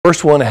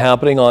First one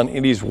happening on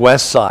Indy's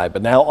west side,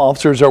 but now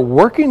officers are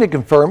working to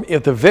confirm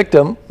if the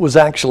victim was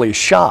actually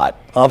shot.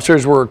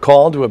 Officers were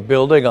called to a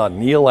building on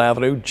Neal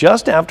Avenue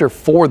just after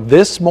 4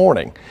 this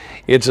morning.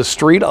 It's a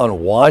street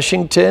on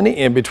Washington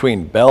in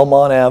between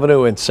Belmont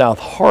Avenue and South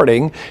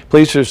Harding.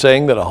 Police are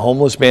saying that a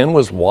homeless man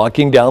was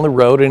walking down the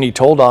road and he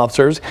told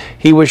officers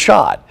he was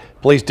shot.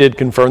 Police did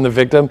confirm the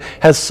victim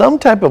has some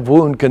type of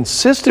wound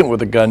consistent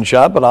with a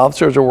gunshot, but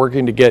officers are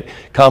working to get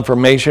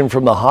confirmation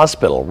from the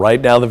hospital.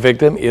 Right now, the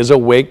victim is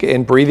awake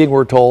and breathing,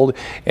 we're told,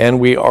 and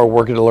we are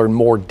working to learn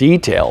more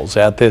details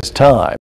at this time.